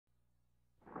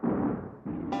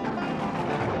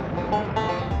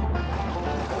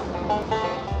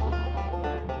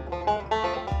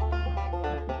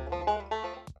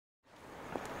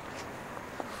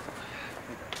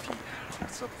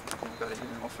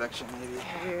inspection, maybe.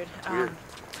 Weird. Weird.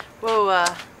 Whoa,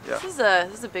 Yeah. this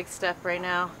is a big step right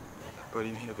now. What do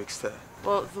you mean a big step?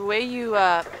 Well, the way you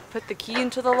put the key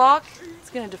into the lock, it's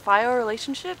gonna defy our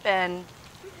relationship and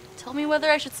tell me whether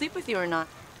I should sleep with you or not.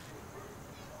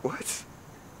 What?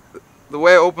 The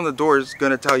way I open the door is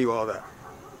gonna tell you all that.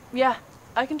 Yeah,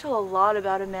 I can tell a lot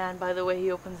about a man by the way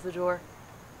he opens the door.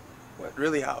 What?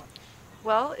 Really, how?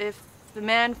 Well, if the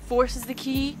man forces the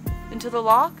key into the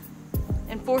lock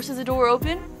and forces the door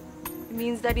open, it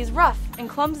means that he's rough and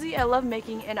clumsy at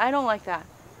lovemaking, and I don't like that.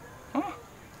 Huh?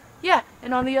 Yeah,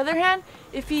 and on the other hand,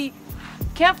 if he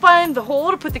can't find the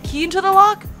hole to put the key into the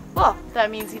lock, well, that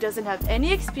means he doesn't have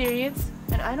any experience,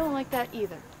 and I don't like that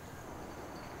either.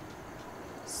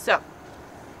 So,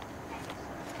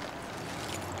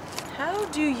 how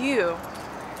do you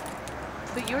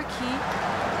put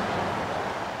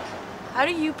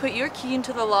your key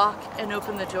into the lock and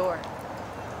open the door?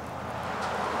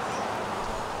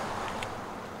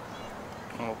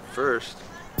 Well, first,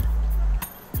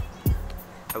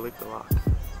 I lick the lock.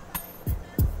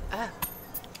 Ah.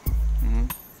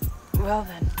 Mm-hmm. Well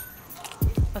then,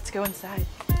 let's go inside.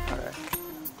 All right.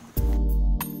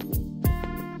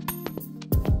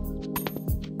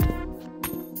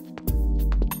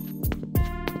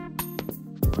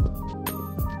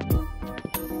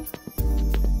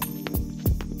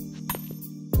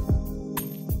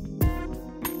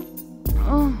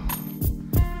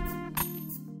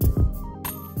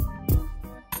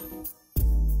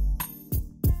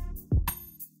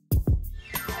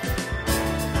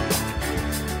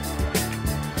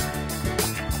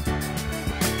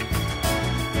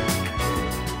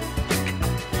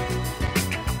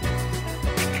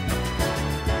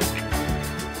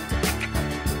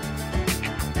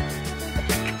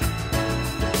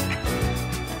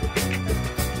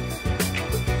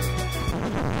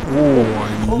 Oh,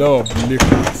 I love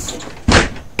liquids.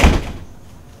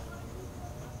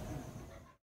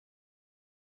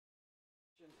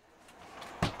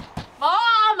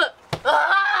 Mom!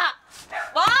 Ah!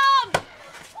 Mom!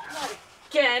 Not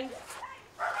again.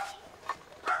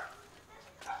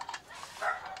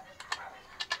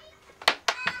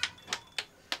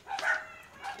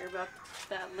 Care about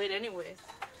that lid anyways.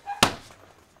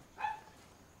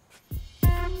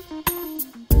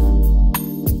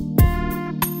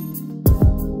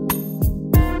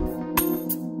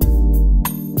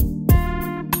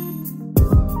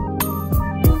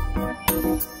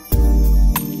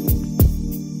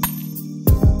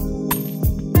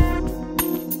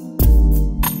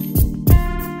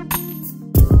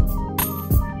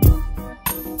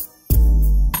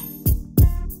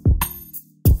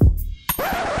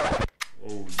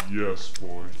 Yes,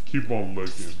 boy. Keep on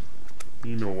licking.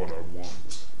 You know what I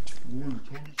want.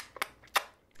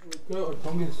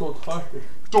 Tommy's so tired.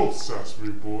 Don't sass me,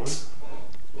 boy. Just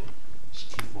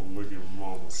keep on licking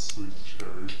mama's sweet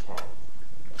cherry pop.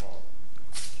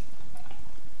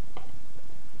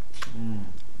 You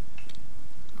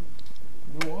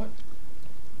know what?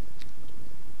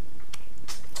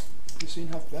 This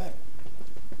ain't half bad.